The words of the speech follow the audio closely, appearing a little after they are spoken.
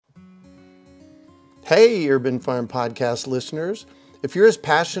Hey, Urban Farm Podcast listeners. If you're as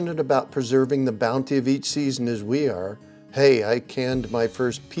passionate about preserving the bounty of each season as we are, hey, I canned my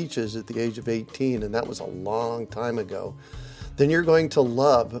first peaches at the age of 18, and that was a long time ago, then you're going to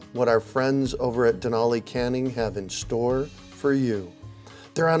love what our friends over at Denali Canning have in store for you.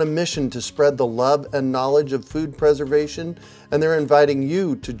 They're on a mission to spread the love and knowledge of food preservation, and they're inviting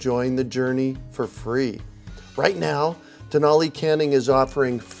you to join the journey for free. Right now, Denali Canning is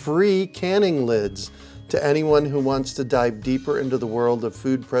offering free canning lids to anyone who wants to dive deeper into the world of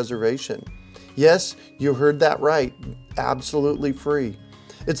food preservation. Yes, you heard that right, absolutely free.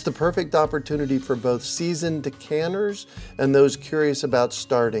 It's the perfect opportunity for both seasoned canners and those curious about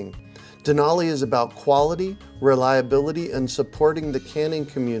starting. Denali is about quality, reliability, and supporting the canning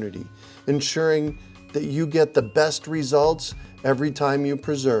community, ensuring that you get the best results every time you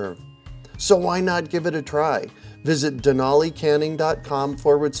preserve. So why not give it a try? Visit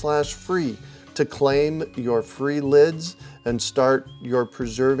denalicanning.com/free to claim your free lids and start your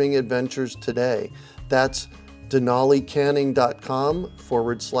preserving adventures today. That's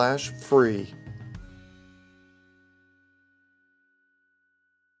denalicanning.com/free.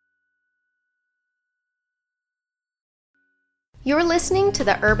 You're listening to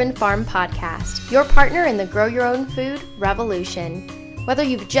the Urban Farm Podcast, your partner in the Grow Your Own Food revolution. Whether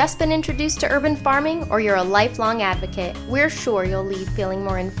you've just been introduced to urban farming or you're a lifelong advocate, we're sure you'll leave feeling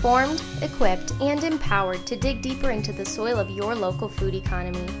more informed, equipped, and empowered to dig deeper into the soil of your local food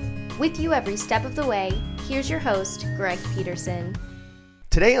economy. With you every step of the way, here's your host, Greg Peterson.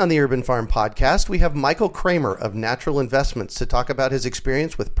 Today on the Urban Farm Podcast, we have Michael Kramer of Natural Investments to talk about his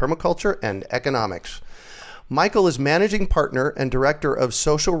experience with permaculture and economics. Michael is Managing Partner and Director of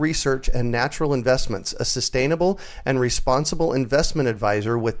Social Research and Natural Investments, a sustainable and responsible investment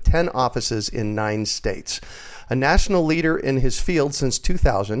advisor with 10 offices in 9 states. A national leader in his field since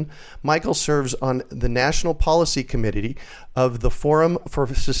 2000, Michael serves on the National Policy Committee of the Forum for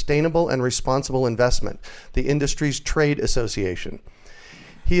Sustainable and Responsible Investment, the industry's trade association.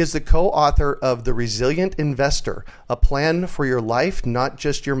 He is the co-author of The Resilient Investor, a plan for your life, not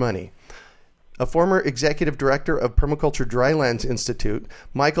just your money. A former executive director of Permaculture Drylands Institute,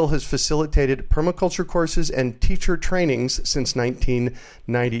 Michael has facilitated permaculture courses and teacher trainings since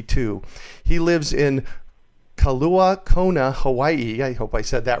 1992. He lives in Kailua Kona, Hawaii. I hope I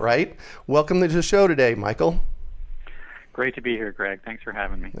said that right. Welcome to the show today, Michael. Great to be here, Greg. Thanks for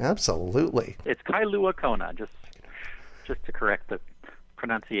having me. Absolutely. It's Kailua Kona, just to correct the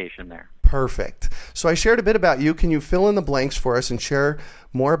pronunciation there. Perfect. So I shared a bit about you. Can you fill in the blanks for us and share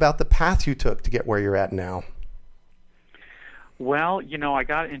more about the path you took to get where you're at now? Well, I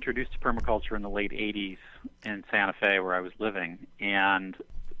got introduced to permaculture in the late 80s in Santa Fe where I was living, and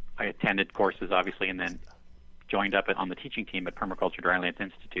I attended courses, obviously, and then joined up on the teaching team at Permaculture Drylands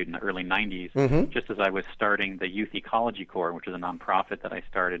Institute in the early 90s, just as I was starting the Youth Ecology Corps, which is a nonprofit that I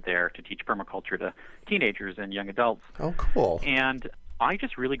started there to teach permaculture to teenagers and young adults. Oh, cool. And I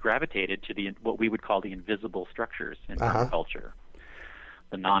just really gravitated to what we would call the invisible structures in permaculture,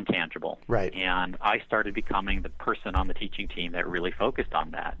 the non-tangible. Right. And I started becoming the person on the teaching team that really focused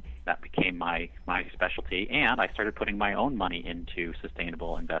on that. That became my specialty, and I started putting my own money into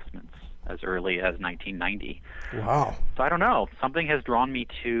sustainable investments as early as 1990. Wow. So I don't know. Something has drawn me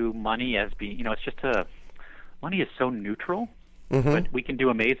to money as being, money is so neutral. But we can do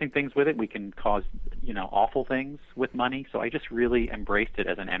amazing things with it. We can cause, awful things with money. So I just really embraced it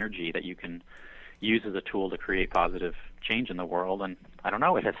as an energy that you can use as a tool to create positive change in the world. And I don't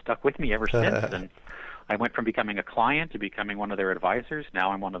know, it has stuck with me ever since. And I went from becoming a client to becoming one of their advisors.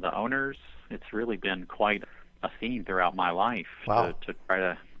 Now I'm one of the owners. It's really been quite a theme throughout my life. Wow. to try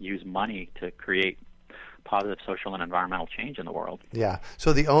to use money to create positive social and environmental change in the world. Yeah.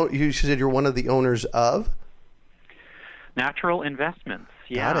 So you said you're one of the owners of? Natural Investments,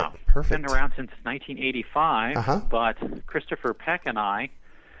 yeah. Got it. Perfect. Been around since 1985, but Christopher Peck and I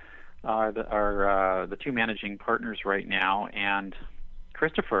are the two managing partners right now, and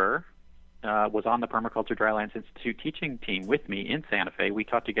Christopher was on the Permaculture Drylands Institute teaching team with me in Santa Fe. We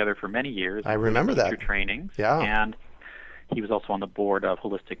taught together for many years. I remember that. Teacher trainings. Yeah. And he was also on the board of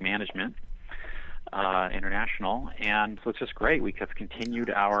Holistic Management International, and so it's just great. We have continued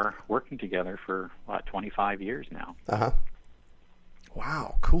our working together for 25 years now.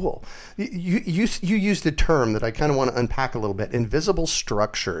 Wow, cool. You used a term that I kind of want to unpack a little bit: invisible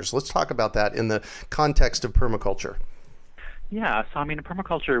structures. Let's talk about that in the context of permaculture. Yeah, so in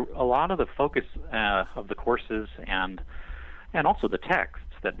permaculture, a lot of the focus of the courses and also the texts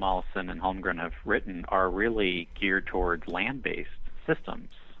that Mollison and Holmgren have written are really geared towards land-based systems.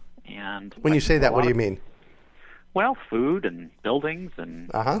 And when you say that, what do you mean? Well, food and buildings and,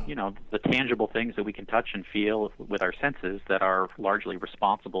 the tangible things that we can touch and feel with our senses that are largely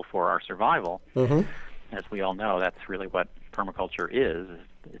responsible for our survival. Mm-hmm. As we all know, that's really what permaculture is.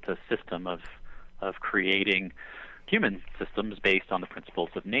 It's a system of creating human systems based on the principles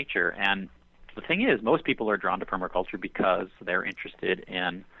of nature. And the thing is, most people are drawn to permaculture because they're interested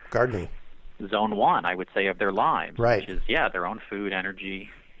in gardening. Zone 1, I would say, of their lives, right. which is, their own food, energy,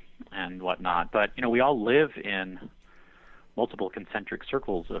 and whatnot. But, we all live in multiple concentric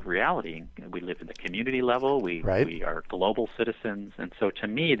circles of reality. We live at the community level. We are global citizens. And so to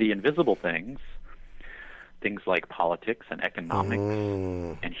me, the invisible things like politics and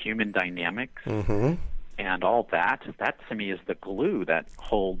economics and human dynamics and all that to me is the glue that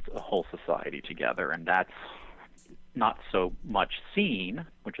holds a whole society together. And that's not so much seen,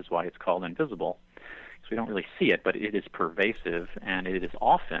 which is why it's called invisible. We don't really see it, but it is pervasive, and it is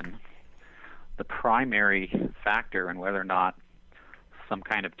often the primary factor in whether or not some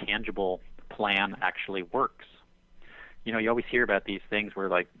kind of tangible plan actually works. You always hear about these things where,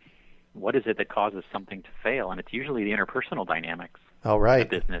 like, what is it that causes something to fail? And it's usually the interpersonal dynamics of a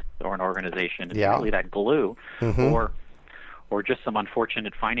business or an organization. It's usually that glue or just some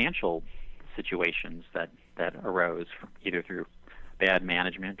unfortunate financial situations that arose either through bad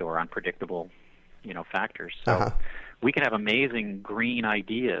management or unpredictable factors. So we can have amazing green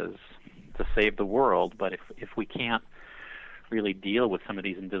ideas to save the world, but if we can't really deal with some of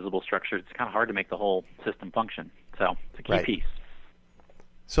these invisible structures, it's kind of hard to make the whole system function. So it's a key piece.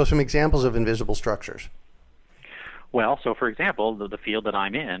 So some examples of invisible structures. Well, so for example, the field that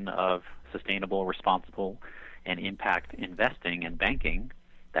I'm in of sustainable, responsible, and impact investing and banking,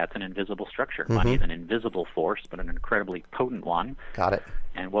 that's an invisible structure. Money is an invisible force, but an incredibly potent one. Got it.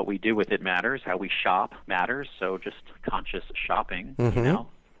 And what we do with it matters. How we shop matters. So just conscious shopping,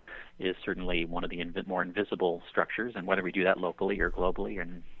 is certainly one of the more invisible structures. And whether we do that locally or globally,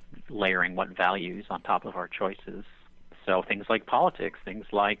 and layering what values on top of our choices. So things like politics, things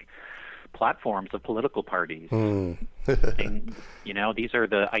like platforms of political parties. These are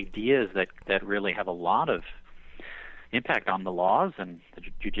the ideas that really have a lot of impact on the laws and the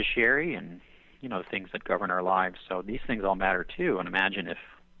judiciary and the things that govern our lives. So these things all matter too, and imagine if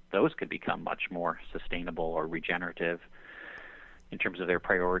those could become much more sustainable or regenerative in terms of their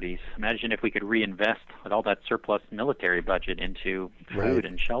priorities. Imagine if we could reinvest all that surplus military budget into food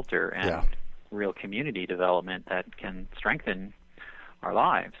and shelter and real community development that can strengthen our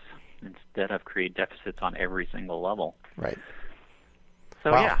lives instead of create deficits on every single level. Right.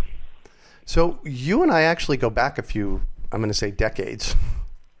 So So you and I actually go back a few, I'm going to say decades.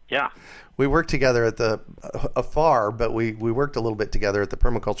 Yeah. We worked together at afar, but we worked a little bit together at the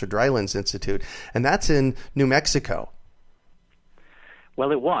Permaculture Drylands Institute, and that's in New Mexico.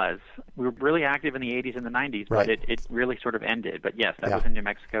 Well, it was. We were really active in the 80s and the 90s, but it really sort of ended. But yes, that was in New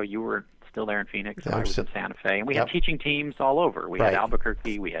Mexico. You were still there in Phoenix. I was in Santa Fe. And we had teaching teams all over. We had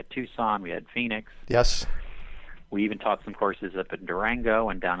Albuquerque, we had Tucson, we had Phoenix. Yes. We even taught some courses up in Durango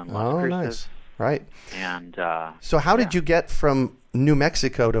and down in Las Cruces. Nice. Right. And so how did you get from New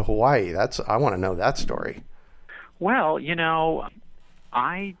Mexico to Hawaii? I want to know that story. Well,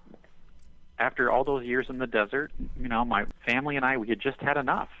 after all those years in the desert, my family and I, we had just had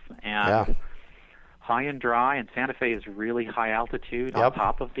enough. And high and dry, and Santa Fe is really high altitude on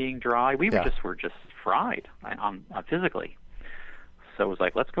top of being dry. We were just fried physically. So it was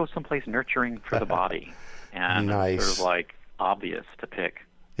like, let's go someplace nurturing for the body. And it's sort of like obvious to pick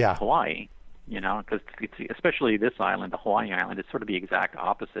Hawaii, because especially this island, the Hawaii island, it's sort of the exact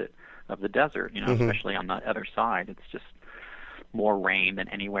opposite of the desert, especially on the other side. It's just more rain than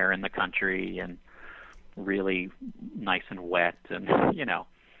anywhere in the country and really nice and wet and,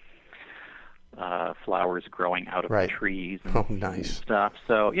 flowers growing out of the trees and stuff.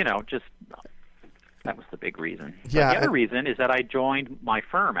 So, just that was the big reason. Yeah. The other reason is that I joined my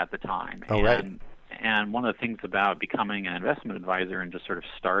firm at the time. And one of the things about becoming an investment advisor and just sort of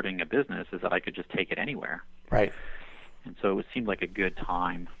starting a business is that I could just take it anywhere. Right. And so it seemed like a good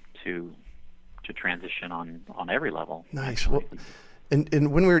time to transition on every level. Nice. Well, and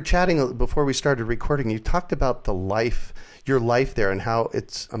when we were chatting before we started recording, you talked about your life there, and how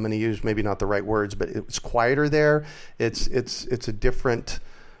I'm going to use maybe not the right words, but it's quieter there. It's a different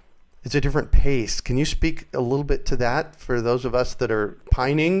pace. Can you speak a little bit to that for those of us that are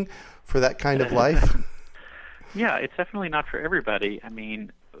pining for that kind of life? Yeah, it's definitely not for everybody. I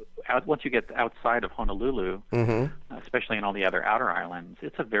mean, once you get outside of Honolulu, especially in all the other outer islands,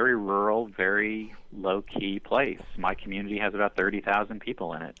 it's a very rural, very low-key place. My community has about 30,000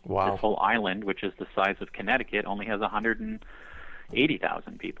 people in it. Wow. This whole island, which is the size of Connecticut, only has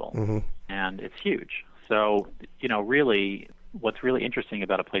 180,000 people, and it's huge. so, really, what's really interesting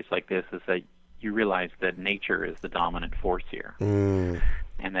about a place like this is that you realize that nature is the dominant force here,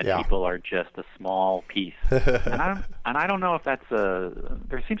 and that people are just a small piece. and I don't know if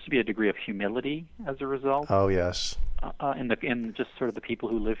there seems to be a degree of humility as a result. Oh yes. In just sort of the people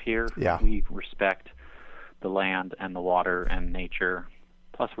who live here. Yeah. We respect the land and the water and nature.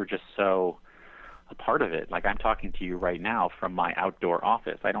 Plus, we're just so a part of it. Like, I'm talking to you right now from my outdoor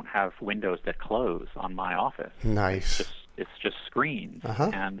office. I don't have windows that close on my office. Nice. It's just screens,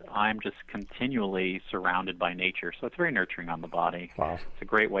 and I'm just continually surrounded by nature. So it's very nurturing on the body. Wow. It's a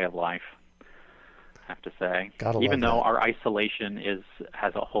great way of life, I have to say. Even though that. Our isolation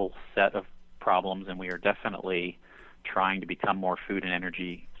has a whole set of problems, and we are definitely trying to become more food and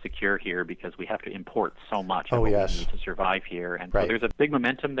energy secure here because we have to import so much of what we need to survive here. And so there's a big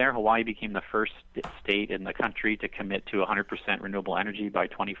momentum there. Hawaii became the first state in the country to commit to 100% renewable energy by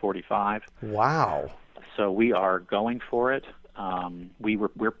 2045. Wow. So we are going for it. We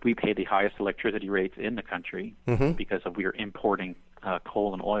pay the highest electricity rates in the country because we are importing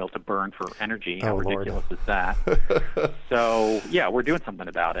coal and oil to burn for energy. How ridiculous is that? So yeah, we're doing something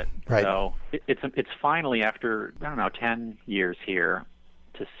about it. Right. So it's finally, after 10 years here,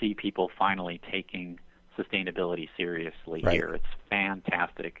 to see people finally taking sustainability seriously here. It's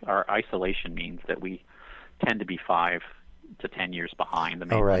fantastic. Our isolation means that we tend to be 5 to 10 years behind the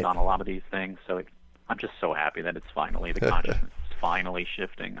mainland on a lot of these things. So I'm just so happy that it's finally, the consciousness is finally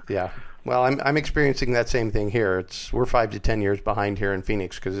shifting. Yeah. Well, I'm experiencing that same thing here. We're 5 to 10 years behind here in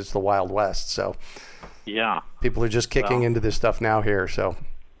Phoenix because it's the Wild West. So yeah, people are just kicking into this stuff now here. So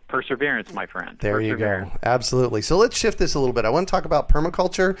perseverance, my friend. There you go. Absolutely. So let's shift this a little bit. I want to talk about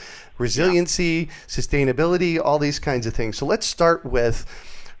permaculture, resiliency, sustainability, all these kinds of things. So let's start with,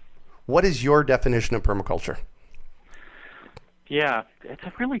 what is your definition of permaculture? Yeah, it's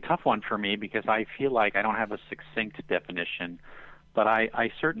a really tough one for me because I feel like I don't have a succinct definition, but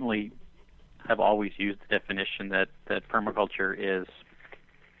I certainly have always used the definition that permaculture is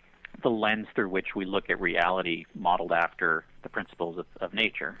the lens through which we look at reality modeled after the principles of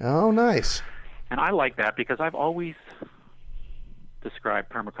nature. Oh, nice. And I like that because I've always described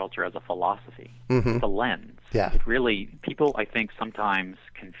permaculture as a philosophy. It's a lens. Yeah. It really, people, I think, sometimes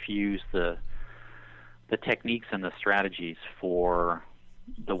confuse the techniques and the strategies for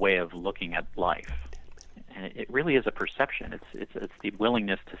the way of looking at life. And it really is a perception. It's the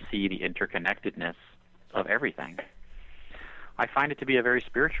willingness to see the interconnectedness of everything. I find it to be a very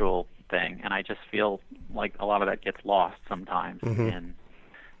spiritual thing, and I just feel like a lot of that gets lost sometimes in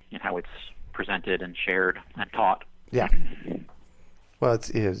how it's presented and shared and taught. Yeah. Well,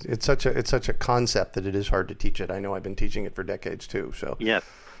 it's such a concept that it is hard to teach it. I know I've been teaching it for decades too. So yes.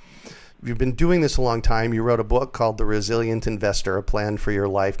 You've been doing this a long time. You wrote a book called The Resilient Investor, A Plan for Your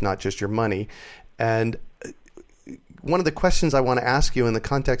Life, Not Just Your Money. And one of the questions I want to ask you in the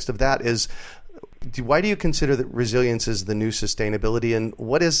context of that is, why do you consider that resilience is the new sustainability, and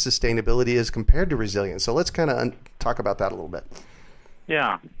what is sustainability as compared to resilience? So let's kind of talk about that a little bit.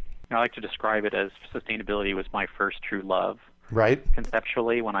 Yeah. I like to describe it as sustainability was my first true love. Right.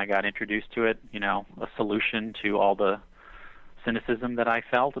 Conceptually, when I got introduced to it, a solution to all the cynicism that I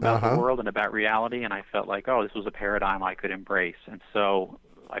felt about the world and about reality, and I felt like, this was a paradigm I could embrace. And so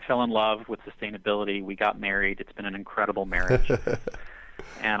I fell in love with sustainability. We got married. It's been an incredible marriage.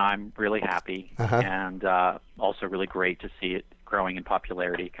 And I'm really happy, and also really great to see it growing in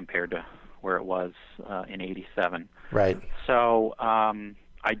popularity compared to where it was in '87. Right. So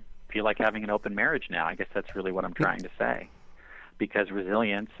I feel like having an open marriage now. I guess that's really what I'm trying to say, because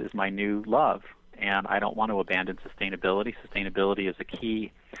resilience is my new love, and I don't want to abandon sustainability. Sustainability is a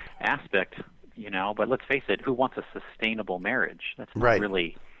key aspect, but let's face it, who wants a sustainable marriage? That's not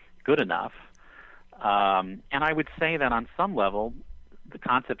really good enough. And I would say that on some level, the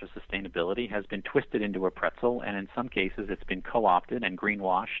concept of sustainability has been twisted into a pretzel, and in some cases it's been co-opted and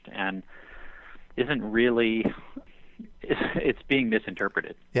greenwashed and isn't really, it's being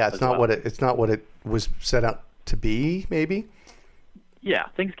misinterpreted. Yeah, it's not what it was set out to be, maybe. Yeah,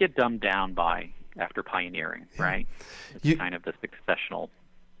 things get dumbed down after pioneering, right? It's kind of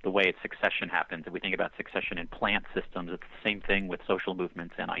the way succession happens. If we think about succession in plant systems, it's the same thing with social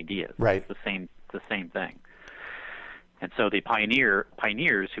movements and ideas. Right. It's the same thing. And so the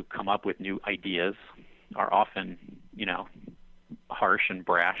pioneers who come up with new ideas are often, harsh and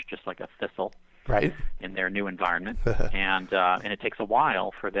brash, just like a thistle, right, in their new environment. And it takes a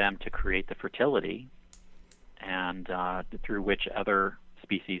while for them to create the fertility and through which other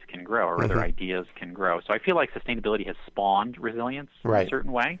species can grow or other ideas can grow. So I feel like sustainability has spawned resilience in a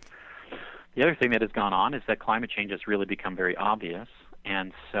certain way. The other thing that has gone on is that climate change has really become very obvious.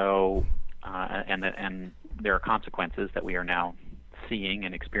 And so and there are consequences that we are now seeing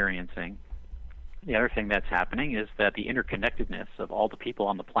and experiencing. The other thing that's happening is that the interconnectedness of all the people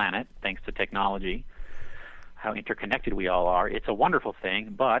on the planet, thanks to technology, how interconnected we all are, it's a wonderful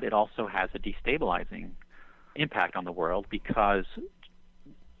thing, but it also has a destabilizing impact on the world, because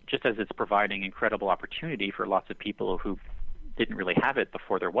just as it's providing incredible opportunity for lots of people who didn't really have it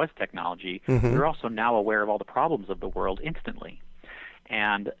before there was technology, they're also now aware of all the problems of the world instantly.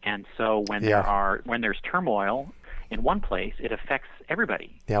 And so when there's turmoil in one place, it affects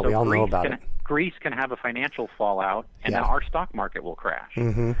everybody. Yeah, so we all know about it. Greece can have a financial fallout, and now our stock market will crash.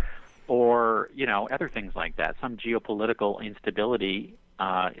 Or, other things like that. Some geopolitical instability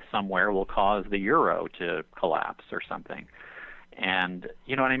somewhere will cause the euro to collapse or something. And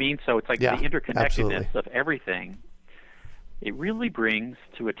you know what I mean? So it's like the interconnectedness of everything. It really brings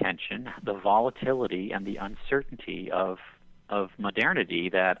to attention the volatility and the uncertainty of modernity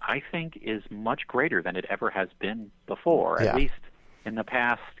that I think is much greater than it ever has been before, at least in the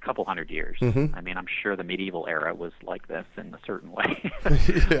past couple hundred years. I mean, I'm sure the medieval era was like this in a certain way,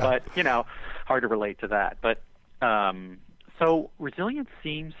 but, hard to relate to that. But so resilience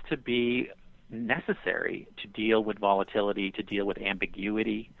seems to be necessary to deal with volatility, to deal with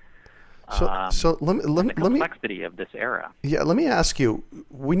ambiguity. So let me the complexity of this era. Yeah, let me ask you,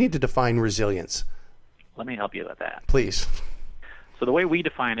 we need to define resilience. Let me help you with that. Please. So the way we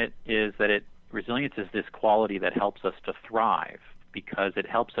define it is that resilience is this quality that helps us to thrive, because it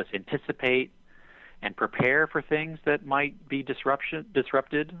helps us anticipate and prepare for things that might be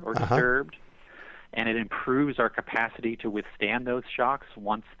disrupted or disturbed, and it improves our capacity to withstand those shocks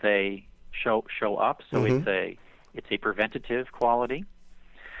once they show up. So it's a preventative quality.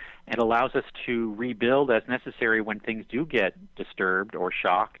 It allows us to rebuild as necessary when things do get disturbed or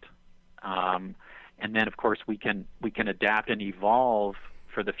shocked. And then, of course, we can adapt and evolve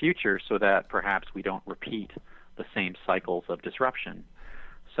for the future so that perhaps we don't repeat the same cycles of disruption.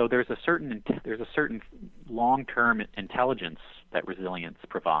 So there's a certain long-term intelligence that resilience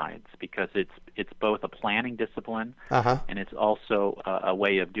provides, because it's both a planning discipline and it's also a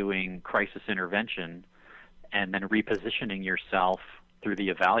way of doing crisis intervention and then repositioning yourself through the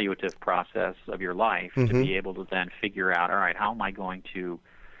evaluative process of your life to be able to then figure out, all right, how am I going to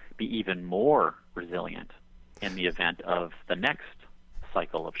be even more resilient in the event of the next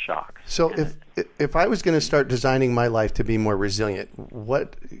cycle of shock? So if I was going to start designing my life to be more resilient,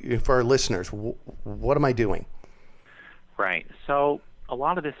 for our listeners, what am I doing? Right. So a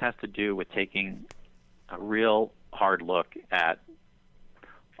lot of this has to do with taking a real hard look at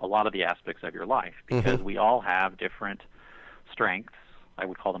a lot of the aspects of your life, because we all have different strengths. I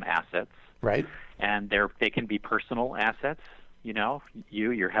would call them assets. Right. And they can be personal assets,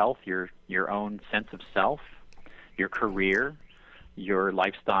 your health, your own sense of self, your career, your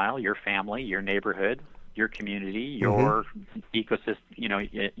lifestyle, your family, your neighborhood, your community, your ecosystem.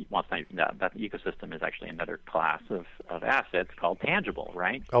 That ecosystem is actually another class of assets called tangible,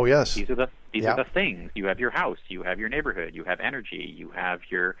 right? Oh, yes. These are the things. You have your house, you have your neighborhood, you have energy, you have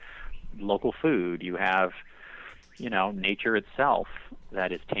your local food, you have nature itself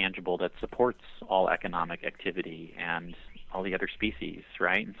that is tangible, that supports all economic activity and all the other species,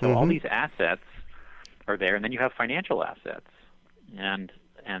 right? And so all these assets are there, and then you have financial assets, and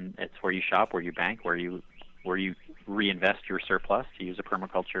it's where you shop, where you bank, where you reinvest your surplus, to use a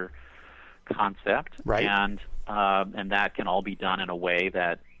permaculture concept, right? And that can all be done in a way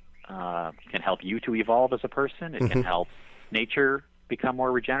that can help you to evolve as a person. It can help nature become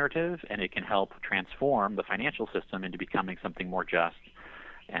more regenerative, and it can help transform the financial system into becoming something more just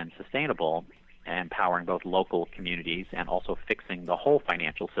and sustainable, and empowering both local communities and also fixing the whole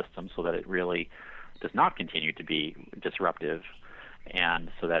financial system so that it really does not continue to be disruptive, and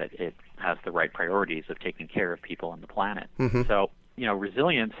so that it has the right priorities of taking care of people and the planet. So,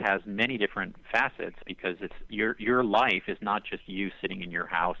 resilience has many different facets, because it's your life is not just you sitting in your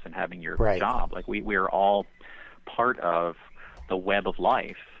house and having your job. Like we are all part of the web of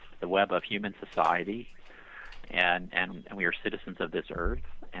life, the web of human society, and we are citizens of this earth.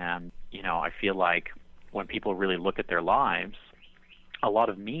 And I feel like when people really look at their lives, a lot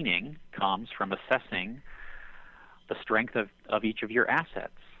of meaning comes from assessing the strength of each of your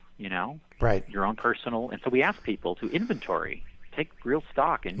assets, right? Your own personal. And so we ask people to inventory, take real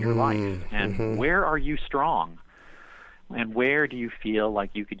stock in your life, and where are you strong, and where do you feel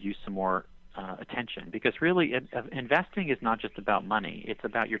like you could use some more attention? Because really, investing is not just about money; it's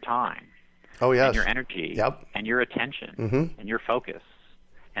about your time, and your energy, and your attention, and your focus.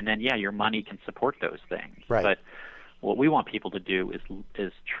 And then, your money can support those things. Right. But what we want people to do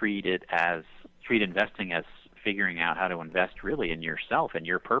is treat investing as figuring out how to invest really in yourself and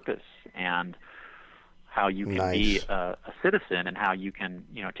your purpose, and how you can be a citizen, and how you can,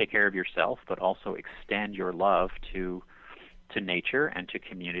 take care of yourself, but also extend your love to nature and to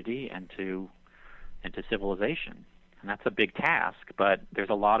community and to civilization. And that's a big task, but there's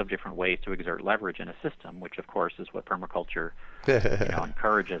a lot of different ways to exert leverage in a system, which of course is what permaculture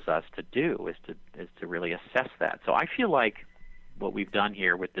encourages us to do, is to really assess that. So I feel like what we've done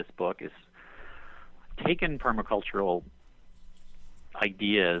here with this book is taken permacultural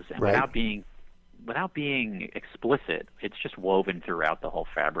ideas, and without being explicit, it's just woven throughout the whole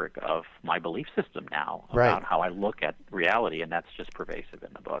fabric of my belief system now about how I look at reality, and that's just pervasive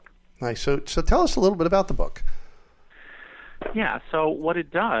in the book. Nice. So tell us a little bit about the book. Yeah, so what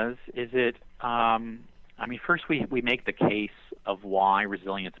it does is first we make the case of why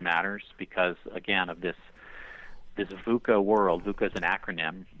resilience matters, because, again, of this VUCA world. VUCA is an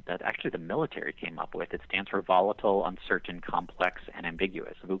acronym that actually the military came up with. It stands for volatile, uncertain, complex, and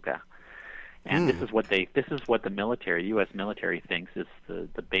ambiguous, VUCA. And this is what the military, U.S. military, thinks is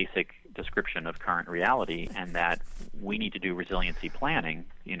the basic description of current reality, and that we need to do resiliency planning,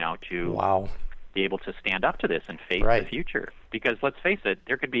 to be able to stand up to this and face the future. Because let's face it,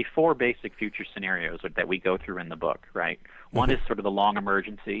 there could be 4 basic future scenarios that we go through in the book, right? One is sort of the long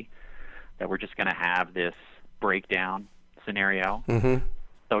emergency, that we're just going to have this breakdown scenario,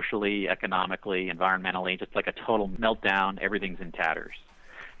 socially, economically, environmentally, just like a total meltdown, everything's in tatters.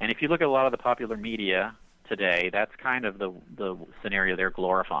 And if you look at a lot of the popular media today, that's kind of the scenario they're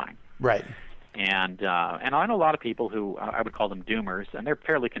glorifying. Right. And I know a lot of people who I would call them doomers, and they're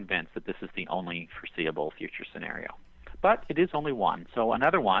fairly convinced that this is the only foreseeable future scenario. But it is only one. So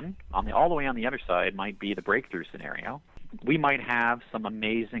another one, all the way on the other side, might be the breakthrough scenario. We might have some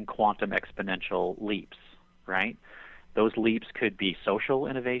amazing quantum exponential leaps, right? Those leaps could be social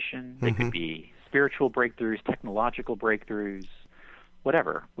innovation. They could be spiritual breakthroughs, technological breakthroughs,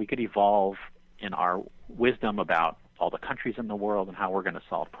 whatever. We could evolve in our wisdom about all the countries in the world and how we're going to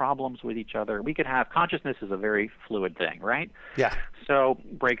solve problems with each other. We could have, consciousness is a very fluid thing, right? Yeah. So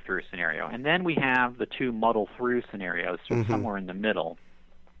breakthrough scenario. And then we have the 2 muddle through scenarios, so somewhere in the middle.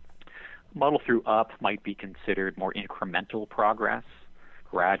 Muddle through up might be considered more incremental progress,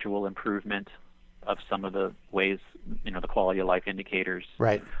 gradual improvement of some of the ways, the quality of life indicators.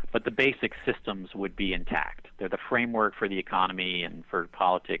 Right. But the basic systems would be intact. They're the framework for the economy and for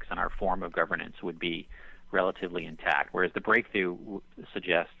politics, and our form of governance would be relatively intact, whereas the breakthrough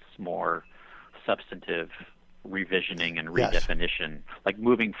suggests more substantive revisioning and redefinition, like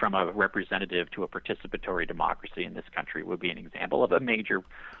moving from a representative to a participatory democracy in this country would be an example of a major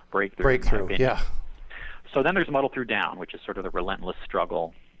breakthrough. Yeah. So then there's muddle through down, which is sort of the relentless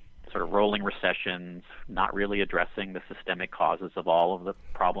struggle, sort of rolling recessions, not really addressing the systemic causes of all of the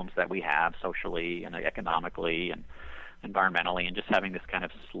problems that we have socially and economically and environmentally, and just having this kind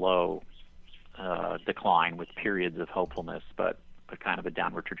of slow decline with periods of hopefulness, but kind of a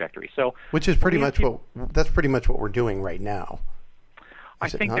downward trajectory. So, which is pretty much what we're doing right now. I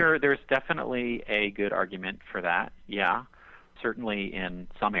think there's definitely a good argument for that. Yeah, certainly in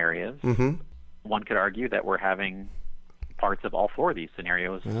some areas. One could argue that we're having parts of all 4 of these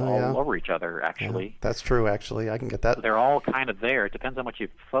scenarios over each other, actually. Yeah, that's true, actually. I can get that. So they're all kind of there. It depends on what you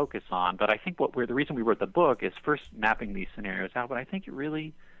focus on. But I think the reason we wrote the book is first mapping these scenarios out, but I think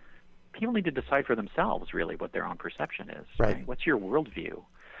people need to decide for themselves, really, what their own perception is. Right? What's your worldview?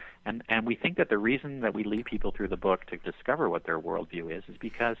 And we think that the reason that we lead people through the book to discover what their worldview is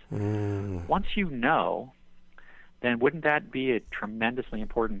because once you know, then wouldn't that be a tremendously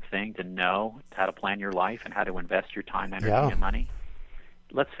important thing to know how to plan your life and how to invest your time, energy, and money?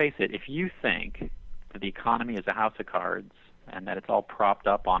 Let's face it, if you think that the economy is a house of cards and that it's all propped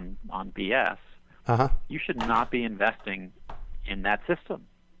up on BS, you should not be investing in that system.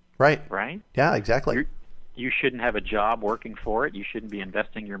 Right? Yeah, exactly. You shouldn't have a job working for it. You shouldn't be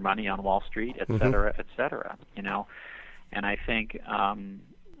investing your money on Wall Street, et cetera, et cetera. And I think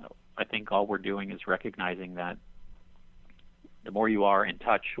all we're doing is recognizing that the more you are in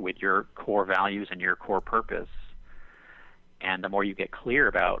touch with your core values and your core purpose, and the more you get clear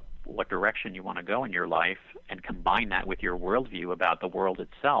about what direction you want to go in your life and combine that with your worldview about the world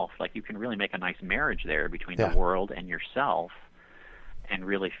itself, like you can really make a nice marriage there between the world and yourself, and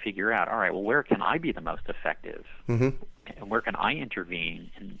really figure out, all right, well, where can I be the most effective? And where can I intervene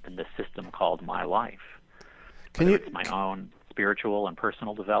in the system called my life? It's my own spiritual and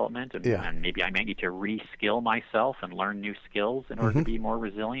personal development, and maybe I might need to re-skill myself and learn new skills in order to be more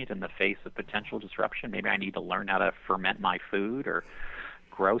resilient in the face of potential disruption. Maybe I need to learn how to ferment my food or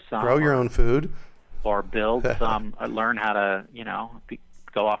grow your own food. Or build some, learn how to,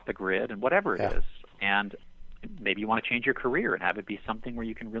 go off the grid and whatever it is. And maybe you want to change your career and have it be something where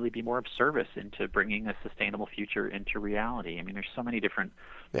you can really be more of service into bringing a sustainable future into reality. I mean, there's so many different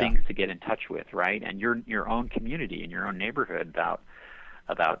things to get in touch with, right? And your own community and your own neighborhood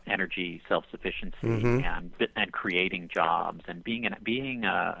about energy self-sufficiency and creating jobs and being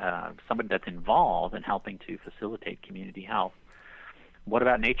somebody that's involved in helping to facilitate community health. What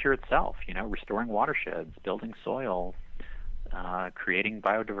about nature itself? Restoring watersheds, building soil, creating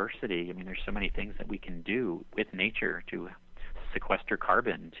biodiversity. I mean, there's so many things that we can do with nature to sequester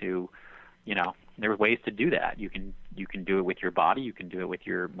carbon. There are ways to do that. You can do it with your body. You can do it with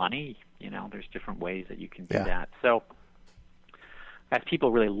your money. There's different ways that you can do that. So as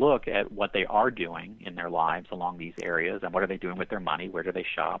people really look at what they are doing in their lives along these areas, and what are they doing with their money, where do they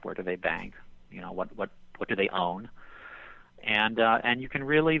shop, where do they bank, what do they own, and you can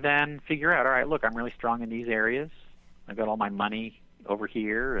really then figure out, all right, look, I'm really strong in these areas. I've got all my money over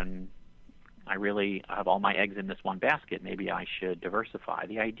here, and I really have all my eggs in this one basket. Maybe I should diversify.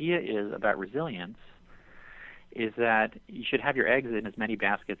 The idea is about resilience is that you should have your eggs in as many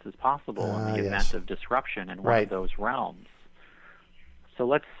baskets as possible in the event of disruption in one of those realms. So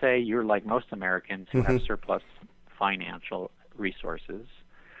let's say you're like most Americans who have surplus financial resources.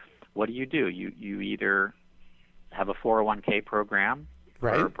 What do? You either have a 401k program or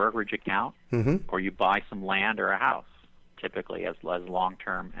a brokerage account, or you buy some land or a house, typically as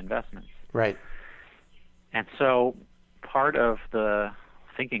long-term investments. Right. And so part of the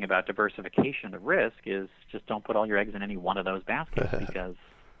thinking about diversification of risk is just don't put all your eggs in any one of those baskets because,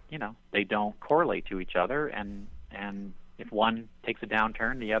 they don't correlate to each other, and if one takes a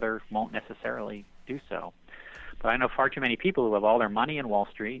downturn, the other won't necessarily do so. But I know far too many people who have all their money in Wall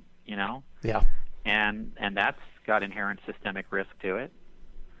Street, and that's got inherent systemic risk to it.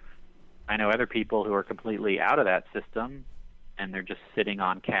 I know other people who are completely out of that system, and they're just sitting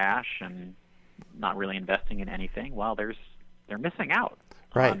on cash and not really investing in anything. Well, they're missing out.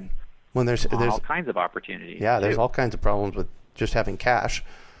 Right. When there's all kinds of opportunities. Yeah, there's all kinds of problems with just having cash.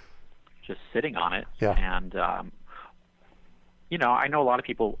 Just sitting on it. Yeah. And I know a lot of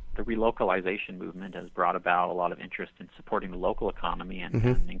people, the relocalization movement has brought about a lot of interest in supporting the local economy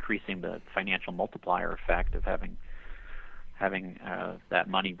and increasing the financial multiplier effect of having that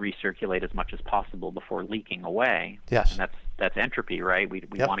money recirculate as much as possible before leaking away. Yes. And that's entropy, right? We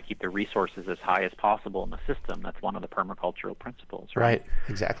want to keep the resources as high as possible in the system. That's one of the permacultural principles, right? Right,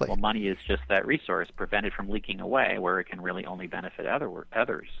 exactly. Well, money is just that resource, prevented from leaking away, where it can really only benefit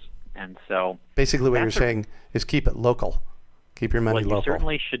others. And so basically what you're saying is keep it local. Keep your money local. You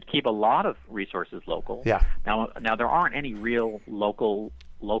certainly should keep a lot of resources local. Yeah. Now there aren't any real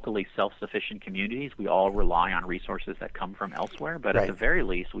locally self-sufficient communities. We all rely on resources that come from elsewhere, but at the very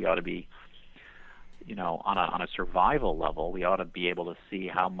least, we ought to be, on a survival level, we ought to be able to see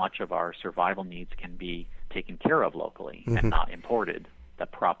how much of our survival needs can be taken care of locally and not imported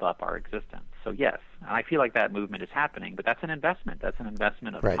that prop up our existence. So yes, I feel like that movement is happening, but that's an investment. That's an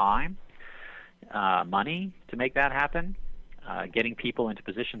investment of time, money to make that happen. Getting people into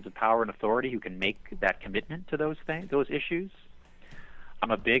positions of power and authority who can make that commitment to those issues.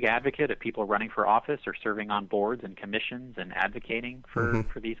 I'm a big advocate of people running for office or serving on boards and commissions and advocating for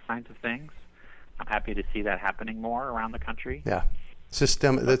these kinds of things. I'm happy to see that happening more around the country. Yeah,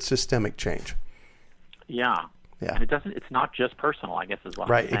 that's systemic change. Yeah. And it's not just personal, I guess, is what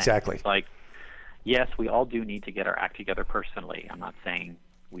I'm saying. Exactly. It's like, yes, we all do need to get our act together personally. I'm not saying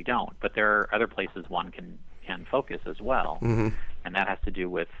we don't, but there are other places one can focus as well. And that has to do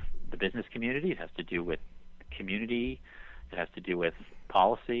with the business community. It has to do with community. It has to do with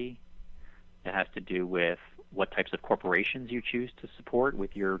policy. It has to do with what types of corporations you choose to support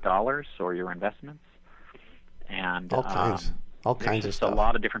with your dollars or your investments. And all kinds of stuff. A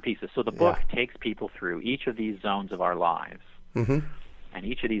lot of different pieces. So the book takes people through each of these zones of our lives and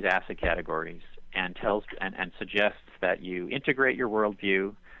each of these asset categories and tells and suggests that you integrate your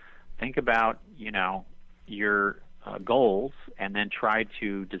worldview, think about, your goals, and then try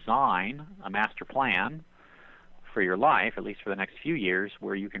to design a master plan for your life, at least for the next few years,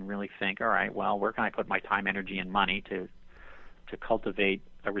 where you can really think, all right, well, where can I put my time, energy, and money to cultivate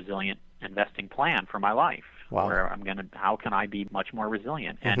a resilient investing plan for my life? Wow. Where how can I be much more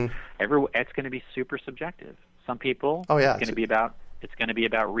resilient? And it's going to be super subjective. Some people, it's going to be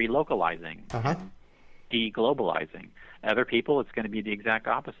about relocalizing and deglobalizing. Other people, it's going to be the exact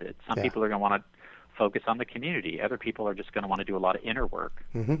opposite. Some people are going to want to focus on the community. Other people are just going to want to do a lot of inner work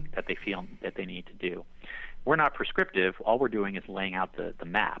that they feel that they need to do. We're not prescriptive. All we're doing is laying out the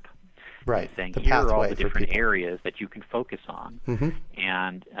map. Right. Saying here are all the different areas that you can focus on.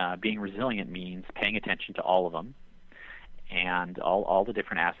 And being resilient means paying attention to all of them and all the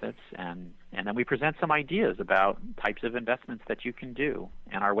different assets and And then we present some ideas about types of investments that you can do.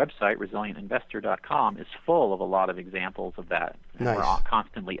 And our website, resilientinvestor.com, is full of a lot of examples of that. And Nice. we're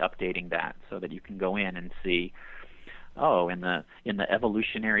constantly updating that so that you can go in and see, oh, in the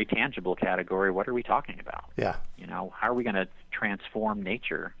evolutionary tangible category, what are we talking about? Yeah. You know, how are we going to transform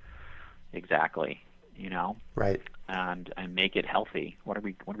nature exactly, you know? Right. And make it healthy. What are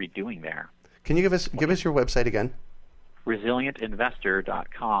we doing there? Can you give us your website again?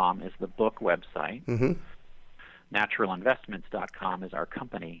 Resilientinvestor.com is the book website. Mm-hmm. Naturalinvestments.com is our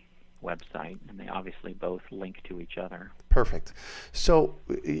company website, and they obviously both link to each other. Perfect. So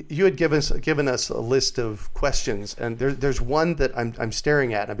you had given us a list of questions, and there's one that I'm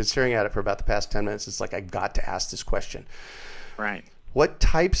staring at. I've been staring at it for about the past 10 minutes. It's like I've got to ask this question. Right. What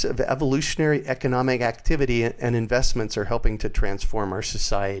types of evolutionary economic activity and investments are helping to transform our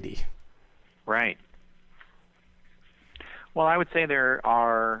society? Right. Well, I would say there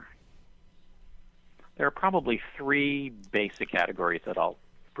are probably three basic categories that I'll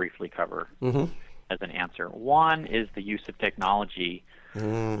briefly cover as an answer. One is the use of technology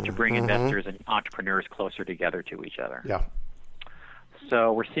to bring investors and entrepreneurs closer together to each other. Yeah.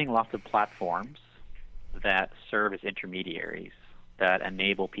 So we're seeing lots of platforms that serve as intermediaries that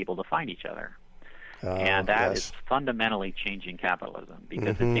enable people to find each other. And that is fundamentally changing capitalism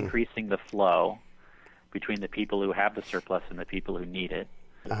because it's increasing the flow between the people who have the surplus and the people who need it.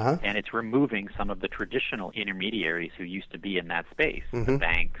 And it's removing some of the traditional intermediaries who used to be in that space, the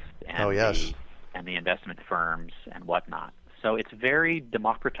banks and, and the investment firms and whatnot. So it's very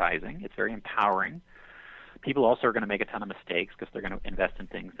democratizing. It's very empowering. People also are going to make a ton of mistakes because they're going to invest in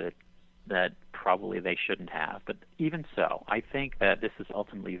things that probably they shouldn't have. But even so, I think that this is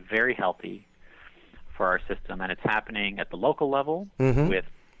ultimately very healthy for our system, and it's happening at the local level with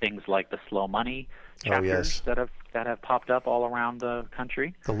things like the slow money chapters that have popped up all around the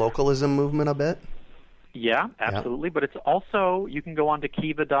country. The localism movement, I bet. Yeah, absolutely. But it's also, you can go on to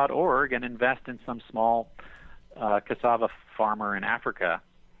kiva.org and invest in some small cassava farmer in Africa,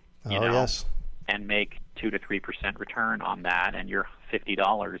 and make 2 to 3% return on that, and your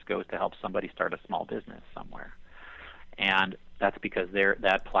 $50 goes to help somebody start a small business somewhere. And that's because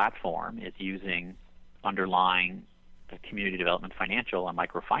that platform is using underlying community development financial and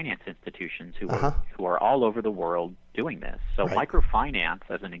microfinance institutions who are all over the world doing this. So microfinance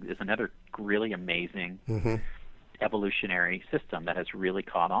is another really amazing evolutionary system that has really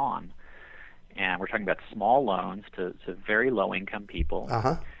caught on. And we're talking about small loans to very low income people.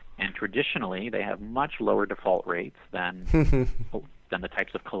 And traditionally, they have much lower default rates than the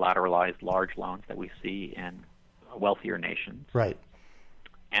types of collateralized large loans that we see in wealthier nations. Right.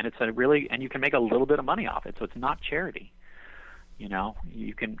 And it's and you can make a little bit of money off it. So it's not charity. You know,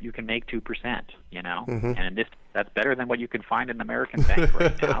 you can make 2%. You know, and that's better than what you can find in an American bank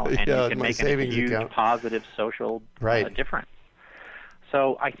right now. And you can make a huge positive social difference.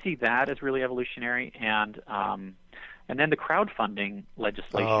 So I see that as really evolutionary, and then the crowdfunding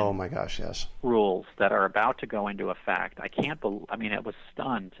legislation. Oh my gosh, yes. Rules that are about to go into effect. I was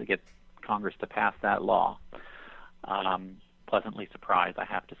stunned to get Congress to pass that law. Pleasantly surprised, I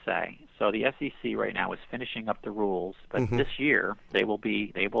have to say. So the SEC right now is finishing up the rules, but this year they will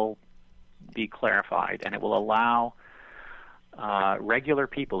be clarified, and it will allow regular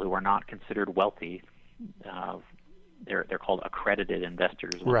people who are not considered wealthy. They're called accredited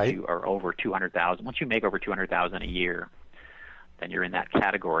investors. Once you are over 200,000, once you make over 200,000 a year, then you're in that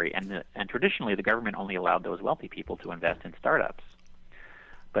category. And traditionally, the government only allowed those wealthy people to invest in startups.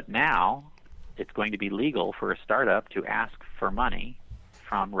 But now, it's going to be legal for a startup to ask for money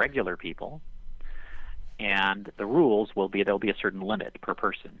from regular people, and the rules will be there'll be a certain limit per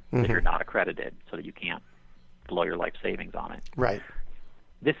person that you're not accredited, so that you can't blow your life savings on it. Right.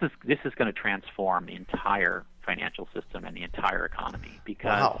 This is going to transform the entire financial system and the entire economy,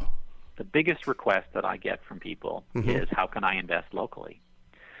 because the biggest request that I get from people is, how can I invest locally?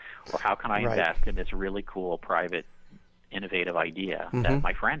 Or how can I invest in this really cool private innovative idea that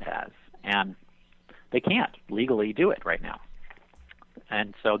my friend has? And they can't legally do it right now.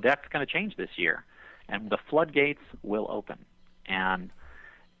 And so that's going to change this year. And the floodgates will open. And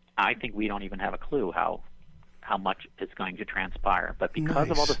I think we don't even have a clue how much is going to transpire. But because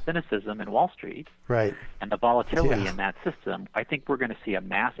of all the cynicism in Wall Street and the volatility in that system, I think we're going to see a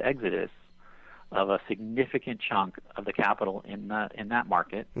mass exodus of a significant chunk of the capital in that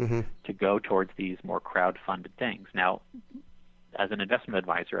market to go towards these more crowd-funded things. Now, as an investment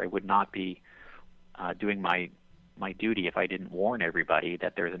advisor, I would not be doing my duty if I didn't warn everybody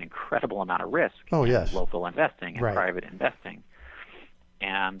that there's an incredible amount of risk in local investing and private investing.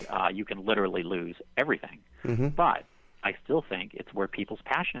 And you can literally lose everything. But I still think it's where people's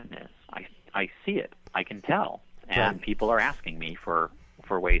passion is. I I see it. I can tell. And Right. people are asking me for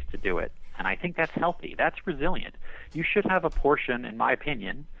ways to do it. And I think that's healthy. That's resilient. You should have a portion, in my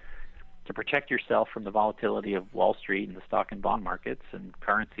opinion, to protect yourself from the volatility of Wall Street and the stock and bond markets and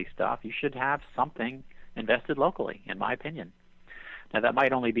currency stuff. You should have something invested locally, in my opinion. Now, that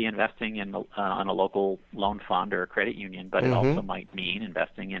might only be investing in a local loan fund or a credit union, but it also might mean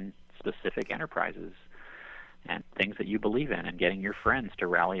investing in specific enterprises and things that you believe in, and getting your friends to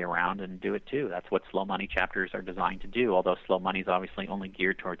rally around and do it too. That's what slow money chapters are designed to do. Although slow money is obviously only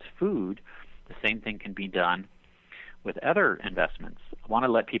geared towards food, the same thing can be done with other investments. I want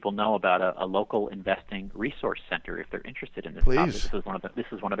to let people know about a local investing resource center if they're interested in this topic. This is one of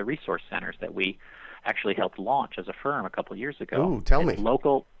the resource centers that we actually helped launch as a firm a couple of years ago. Ooh, tell me. It's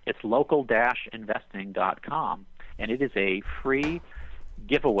local-investing.com, and it is a free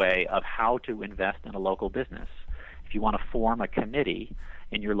giveaway of how to invest in a local business. If you want to form a committee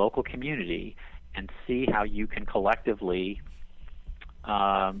in your local community and see how you can collectively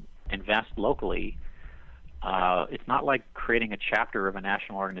invest locally, it's not like creating a chapter of a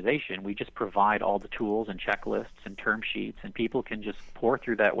national organization. We just provide all the tools and checklists and term sheets, and people can just pour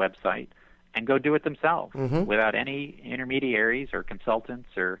through that website and go do it themselves without any intermediaries or consultants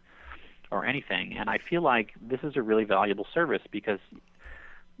or anything. And I feel like this is a really valuable service because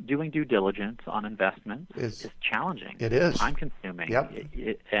doing due diligence on investment is challenging. It is. Time-consuming. Yep.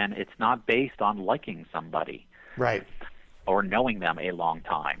 And it's not based on liking somebody. Right. Or knowing them a long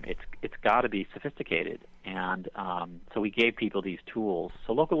time. It's got to be sophisticated. And so we gave people these tools.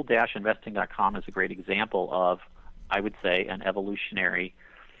 So local-investing.com is a great example of, I would say, an evolutionary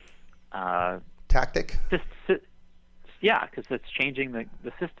tactic. Yeah, because it's changing the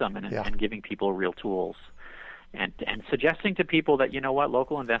system and giving people real tools. And suggesting to people that, you know what,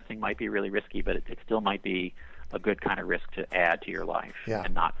 local investing might be really risky, but it still might be a good kind of risk to add to your life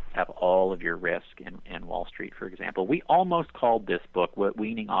and not have all of your risk in Wall Street, for example. We almost called this book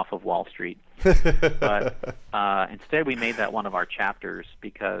Weaning Off of Wall Street, but instead we made that one of our chapters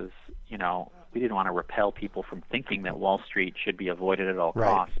because, we didn't want to repel people from thinking that Wall Street should be avoided at all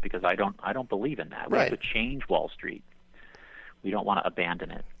costs, because I don't believe in that. We have to change Wall Street. We don't want to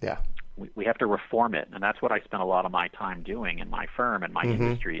abandon it. Yeah. We have to reform it, and that's what I spent a lot of my time doing in my firm and my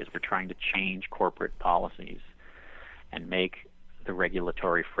industry, is we're trying to change corporate policies and make the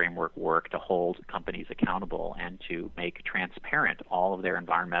regulatory framework work to hold companies accountable and to make transparent all of their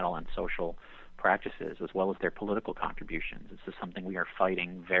environmental and social practices as well as their political contributions. This is something we are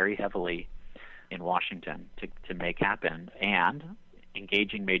fighting very heavily in Washington to make happen, and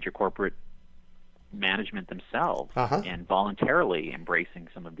engaging major corporate management themselves in voluntarily embracing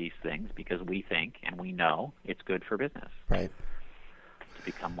some of these things because we think and we know it's good for business. Right. To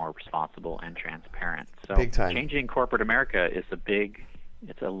become more responsible and transparent. So Big time. Changing corporate America is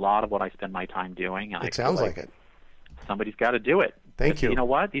it's a lot of what I spend my time doing. And It sounds like it. Somebody's got to do it. Thank you. You know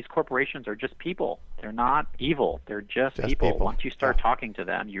what? These corporations are just people. They're not evil. They're just people. Once you start talking to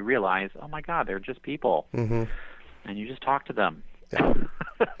them, you realize, oh my God, they're just people. And you just talk to them.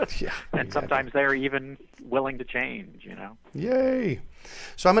 Yeah. And sometimes they're even willing to change, Yay.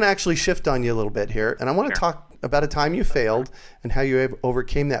 So I'm going to actually shift on you a little bit here, and I want to talk about a time you failed and how you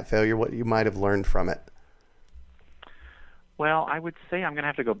overcame that failure, what you might have learned from it. Well, I would say I'm going to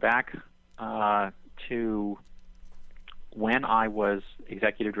have to go back to when I was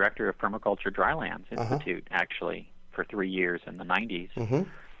executive director of Permaculture Drylands Institute, actually, for 3 years in the 90s.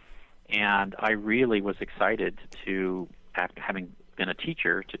 And I really was excited to, after having been a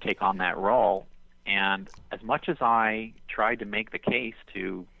teacher, to take on that role. And as much as I tried to make the case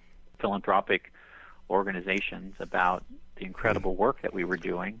to philanthropic organizations about the incredible work that we were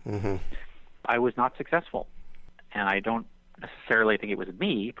doing, I was not successful. And I don't necessarily think it was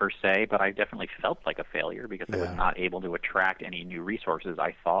me per se, but I definitely felt like a failure because I was not able to attract any new resources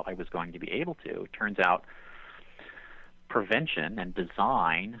I thought I was going to be able to. It turns out prevention and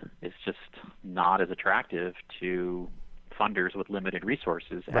design is just not as attractive to funders with limited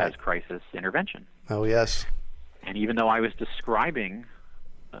resources as crisis intervention. Oh, yes. And even though I was describing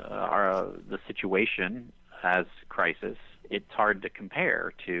the situation as crisis, it's hard to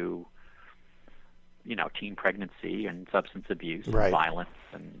compare to, teen pregnancy and substance abuse and violence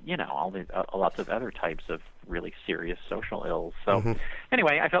and, all these lots of other types of really serious social ills. So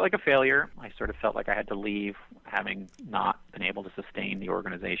anyway, I felt like a failure. I sort of felt like I had to leave, having not been able to sustain the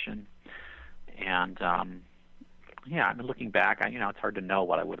organization. And I've been looking back. It's hard to know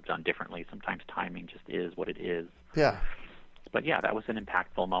what I would have done differently. Sometimes timing just is what it is. Yeah. But that was an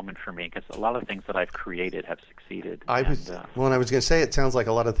impactful moment for me because a lot of the things that I've created have succeeded. I was going to say, it sounds like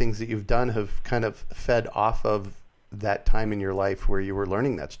a lot of things that you've done have kind of fed off of that time in your life where you were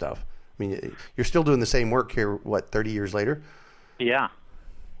learning that stuff. I mean, you're still doing the same work here, 30 years later? Yeah.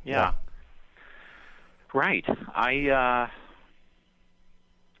 Right.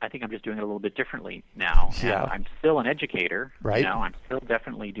 I think I'm just doing it a little bit differently now. Yeah. And I'm still an educator. Right. I'm still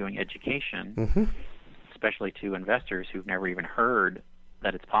definitely doing education, especially to investors who've never even heard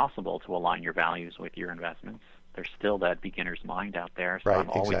that it's possible to align your values with your investments. There's still that beginner's mind out there, so right,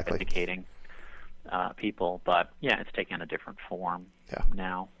 I'm always exactly. educating people. But, yeah, it's taken a different form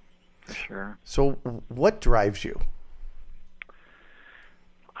now, for sure. So what drives you?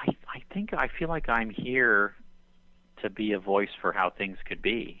 I feel like I'm here to be a voice for how things could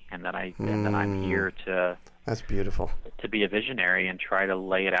be, and that I'm here to That's beautiful. to be a visionary and try to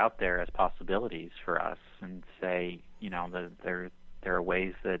lay it out there as possibilities for us, and say, there are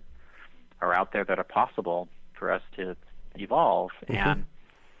ways that are out there that are possible for us to evolve. And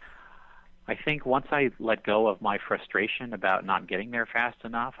I think once I let go of my frustration about not getting there fast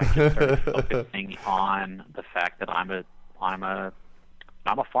enough, I just started focusing on the fact that I'm a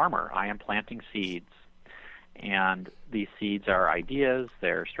farmer. I am planting seeds. And these seeds are ideas,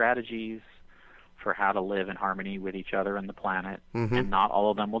 they're strategies for how to live in harmony with each other and the planet, and not all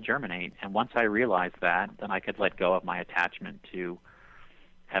of them will germinate. And once I realized that, then I could let go of my attachment to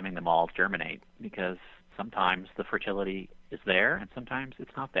having them all germinate, because sometimes the fertility is there and sometimes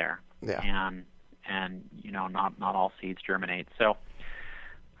it's not there. Yeah. And not all seeds germinate. So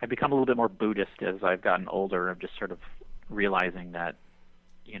I've become a little bit more Buddhist as I've gotten older, of just sort of realizing that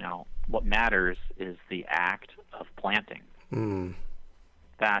what matters is the act of planting.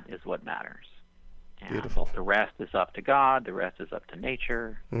 That is what matters. And Beautiful. The rest is up to God. The rest is up to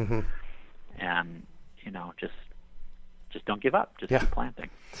nature. And just don't give up. Just keep planting.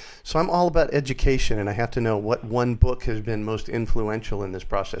 So I'm all about education, and I have to know what one book has been most influential in this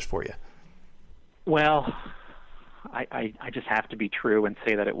process for you. Well, I just have to be true and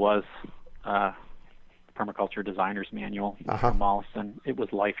say that it was Permaculture Designer's Manual from Mollison. It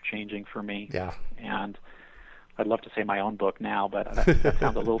was life-changing for me. Yeah. And I'd love to say my own book now, but that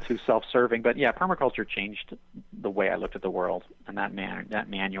sounds a little too self-serving. But yeah, permaculture changed the way I looked at the world, and that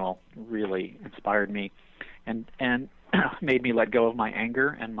manual really inspired me, and made me let go of my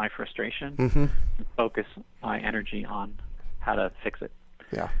anger and my frustration, and focus my energy on how to fix it.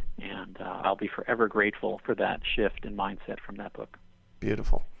 Yeah. And I'll be forever grateful for that shift in mindset from that book.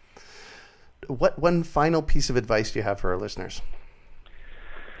 Beautiful. What one final piece of advice do you have for our listeners?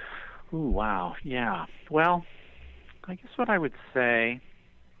 Ooh, wow. Yeah. Well, I guess what I would say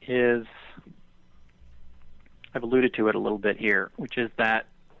is, I've alluded to it a little bit here, which is that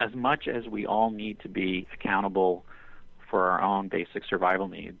as much as we all need to be accountable for our own basic survival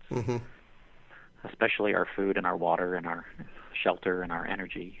needs, especially our food and our water and our shelter and our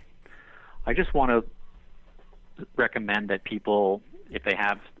energy, I just want to recommend that people, if they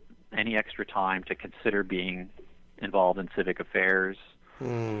have any extra time, to consider being involved in civic affairs,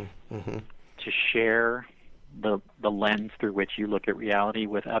 to share the lens through which you look at reality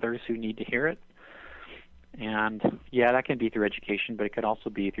with others who need to hear it. And yeah, that can be through education, but it could also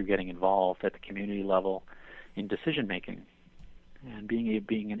be through getting involved at the community level in decision making and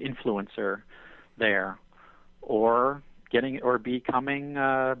being an influencer there, or becoming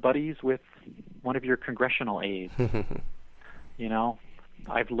buddies with one of your congressional aides.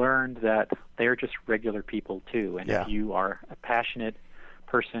 I've learned that they're just regular people too, and if you are a passionate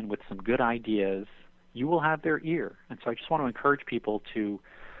person with some good ideas, you will have their ear. And so I just want to encourage people to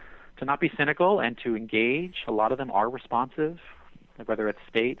not be cynical and to engage. A lot of them are responsive, whether it's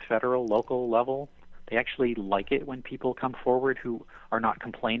state, federal, local level. They actually like it when people come forward who are not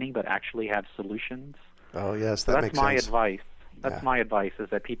complaining but actually have solutions. Oh, yes, that makes sense. That's my advice. That's my advice,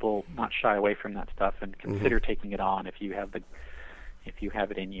 is that people not shy away from that stuff and consider taking it on if you have it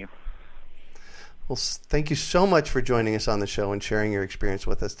in you. Well, thank you so much for joining us on the show and sharing your experience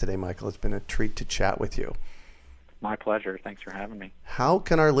with us today, Michael. It's been a treat to chat with you. My pleasure. Thanks for having me. How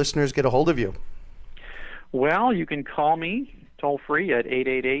can our listeners get a hold of you? Well, you can call me toll-free at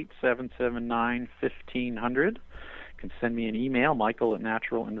 888-779-1500. You can send me an email,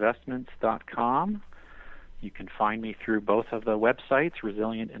 michael@naturalinvestments.com. You can find me through both of the websites,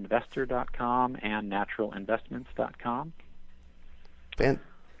 resilientinvestor.com and naturalinvestments.com.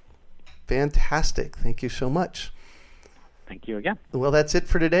 Fantastic. Thank you so much. Thank you again. Well, that's it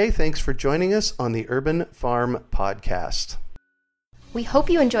for today. Thanks for joining us on the Urban Farm Podcast. We hope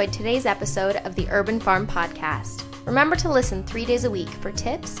you enjoyed today's episode of the Urban Farm Podcast. Remember to listen 3 days a week for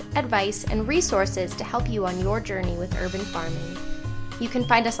tips, advice, and resources to help you on your journey with urban farming. You can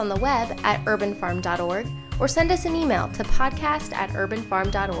find us on the web at urbanfarm.org or send us an email to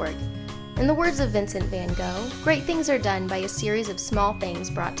podcast@urbanfarm.org. In the words of Vincent van Gogh, great things are done by a series of small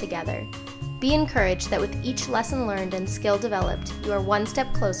things brought together. Be encouraged that with each lesson learned and skill developed, you are one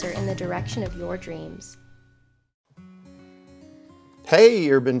step closer in the direction of your dreams.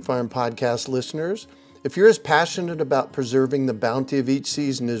 Hey, Urban Farm Podcast listeners. If you're as passionate about preserving the bounty of each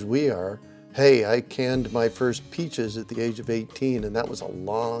season as we are, hey, I canned my first peaches at the age of 18, and that was a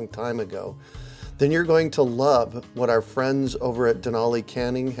long time ago, then you're going to love what our friends over at Denali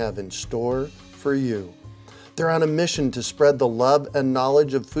Canning have in store for you. They're on a mission to spread the love and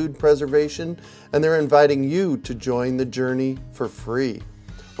knowledge of food preservation, and they're inviting you to join the journey for free.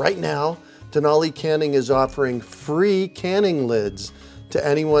 Right now, Denali Canning is offering free canning lids to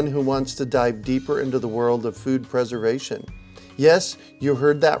anyone who wants to dive deeper into the world of food preservation. Yes, you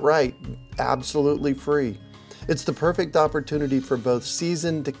heard that right, absolutely free. It's the perfect opportunity for both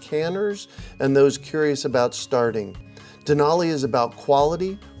seasoned canners and those curious about starting. Denali is about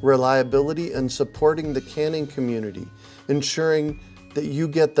quality, reliability, and supporting the canning community, ensuring that you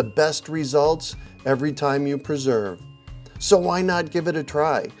get the best results every time you preserve. So why not give it a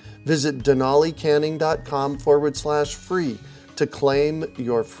try? Visit denalicanning.com/free to claim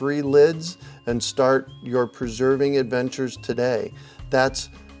your free lids and start your preserving adventures today. That's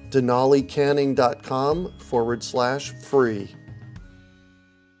denalicanning.com/free.